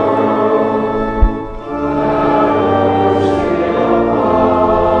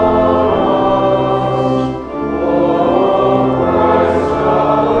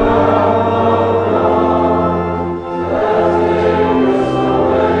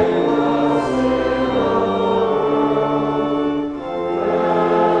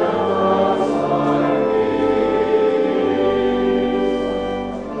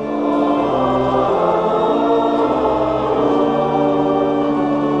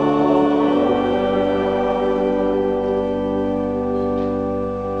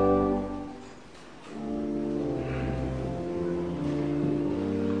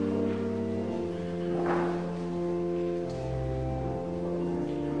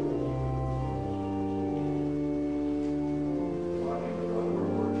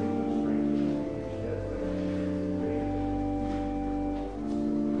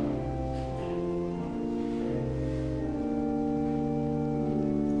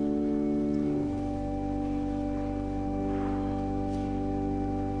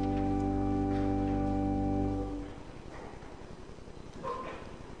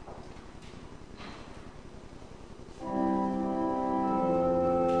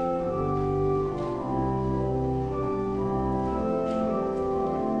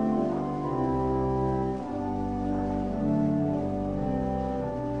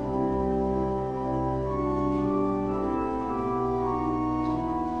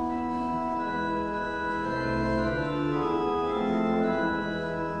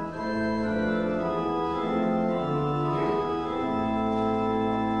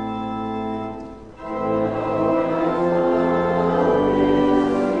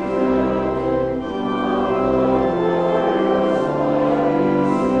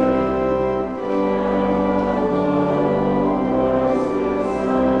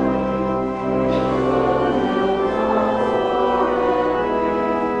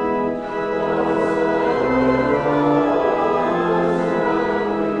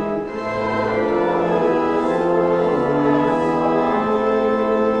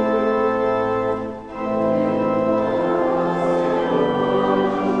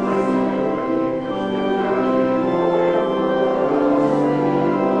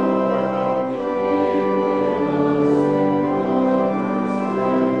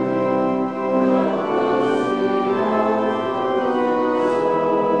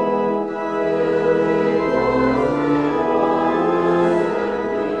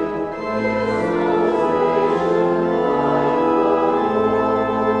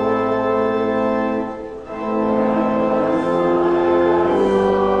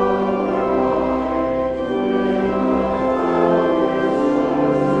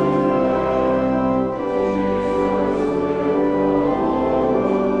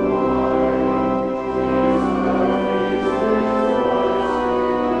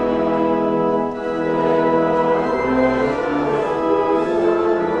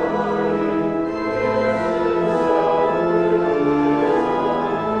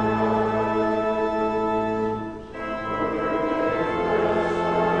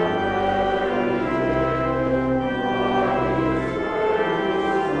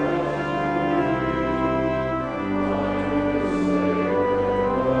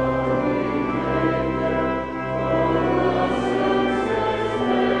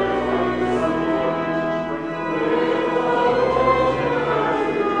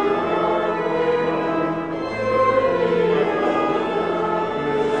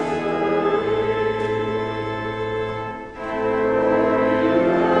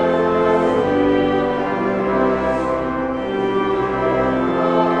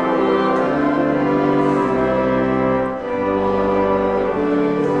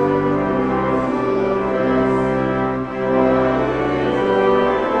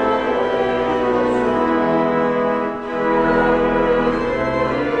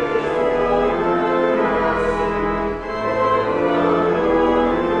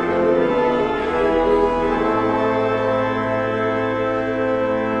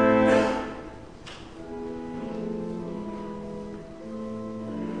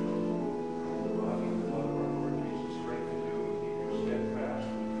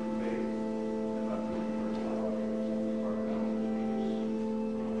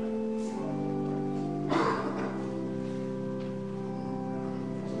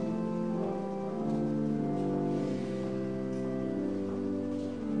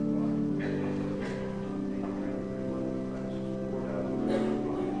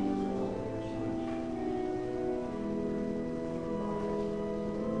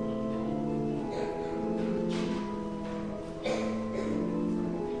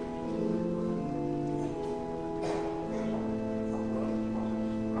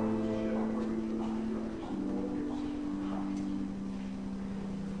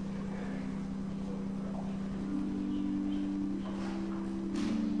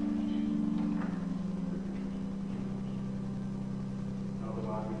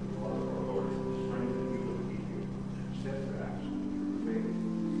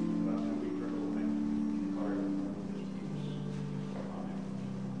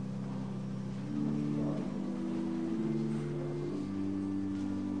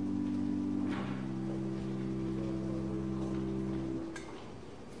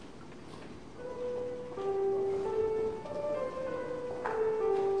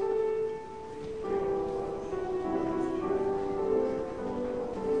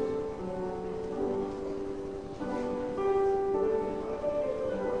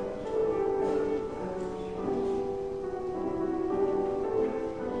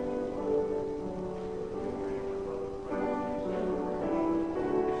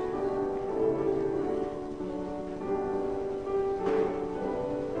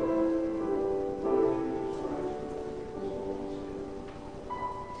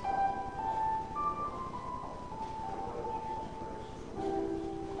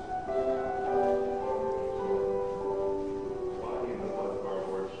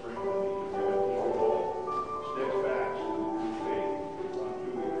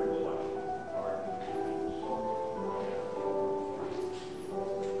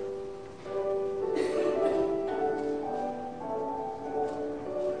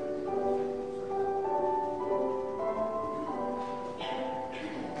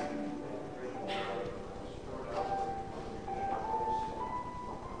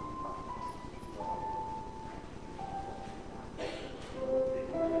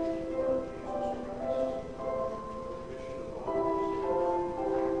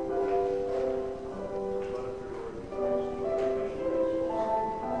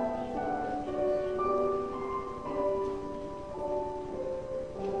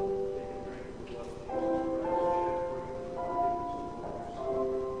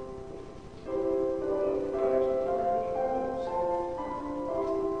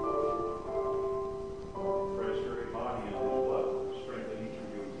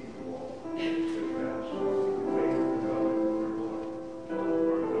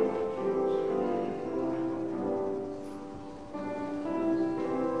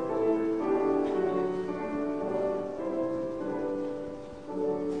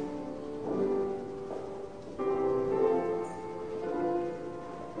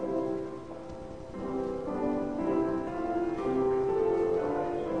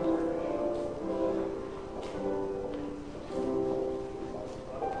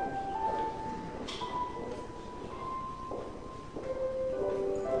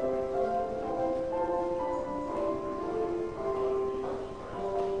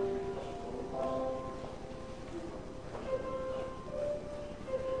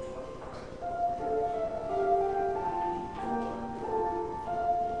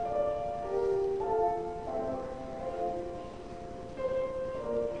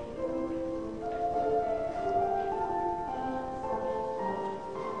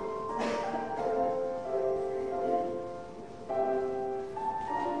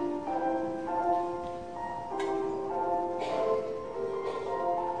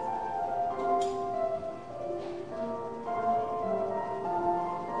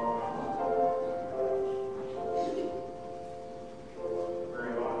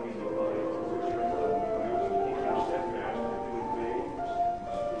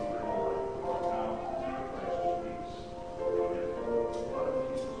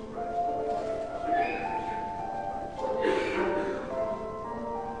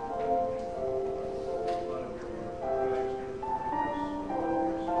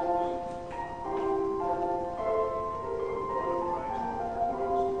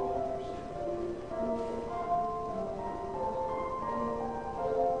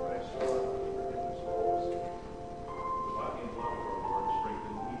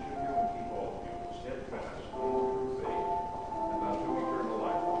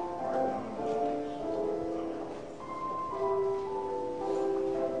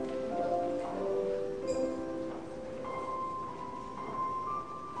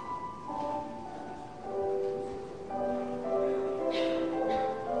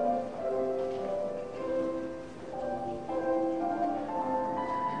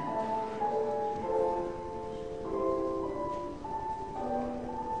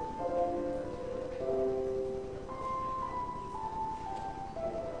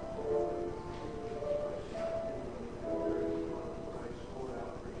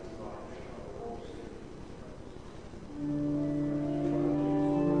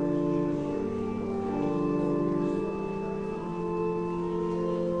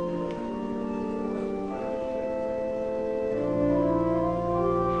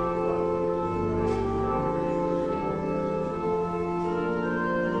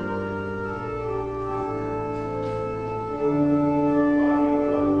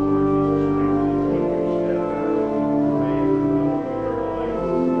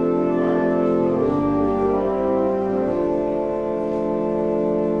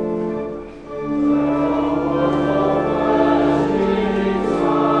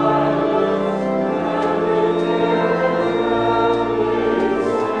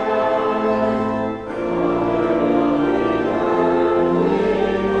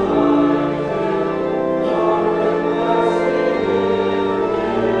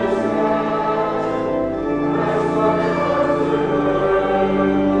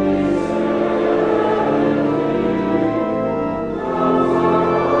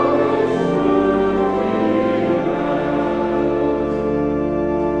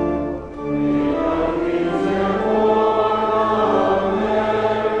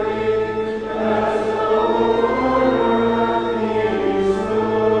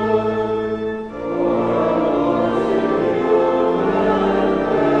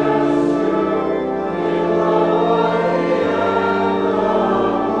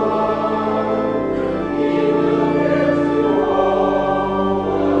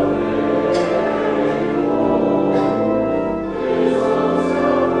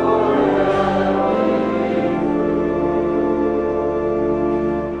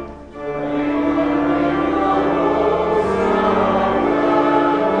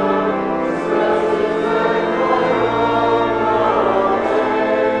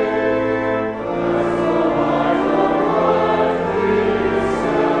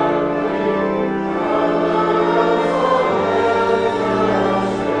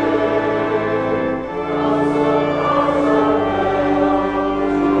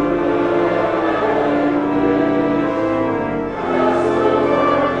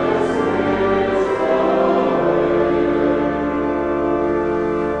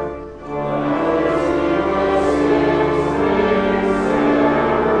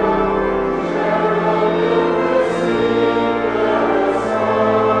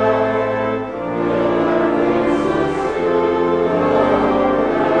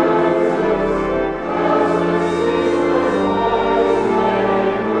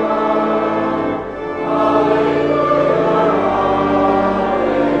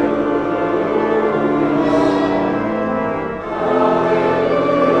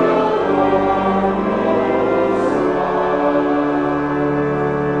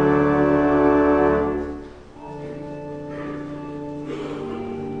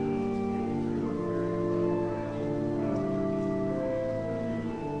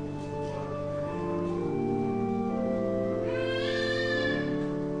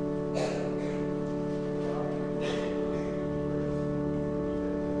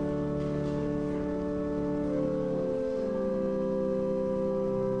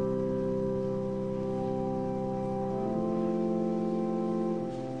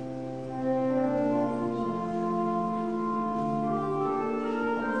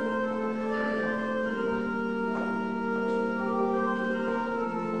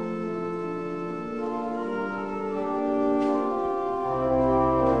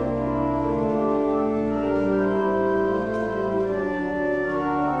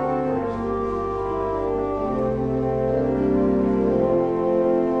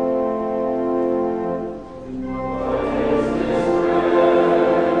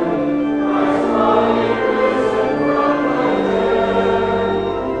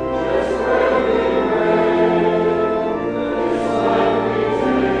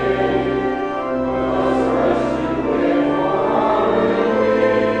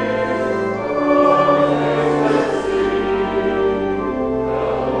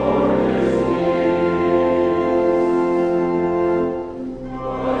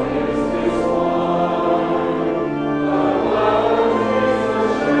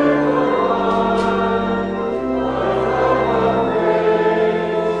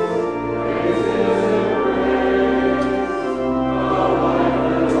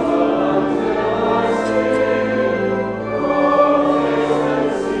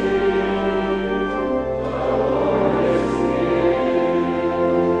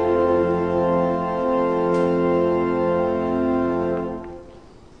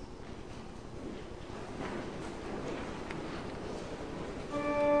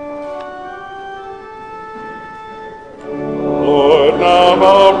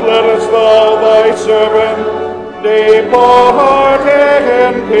lettest thou thy servant depart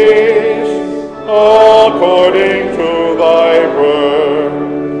in peace, according to thy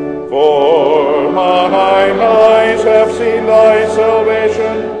word. For mine eyes have seen thy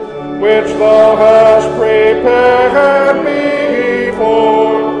salvation, which thou hast prepared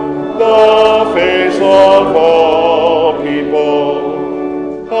before the face of all people,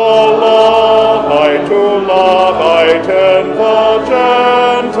 a light to lighten the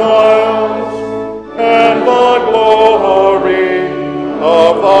Gentiles, and the glory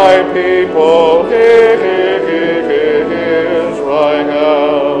of thy people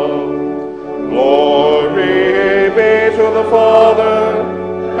Israel. Glory be to the Father,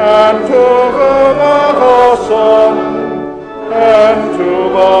 and to the Son, and to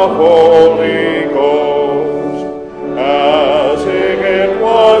the Holy Ghost, as it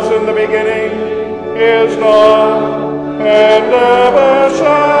was in the beginning, is now, and ever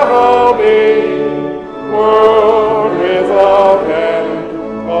shall be, world without end.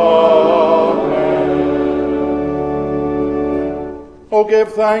 Amen. O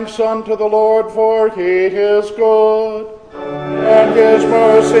give thanks unto the Lord, for he is good, and his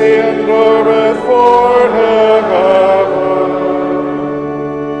mercy endureth forever.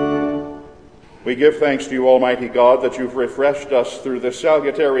 We give thanks to you, Almighty God, that you've refreshed us through this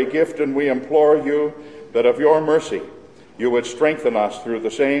salutary gift, and we implore you that of your mercy you would strengthen us through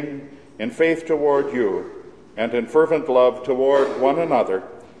the same in faith toward you and in fervent love toward one another,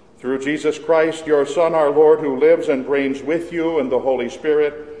 through Jesus Christ, your Son, our Lord, who lives and reigns with you and the Holy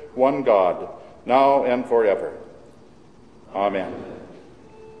Spirit, one God, now and forever. Amen.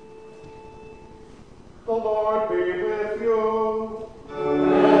 The Lord be with you.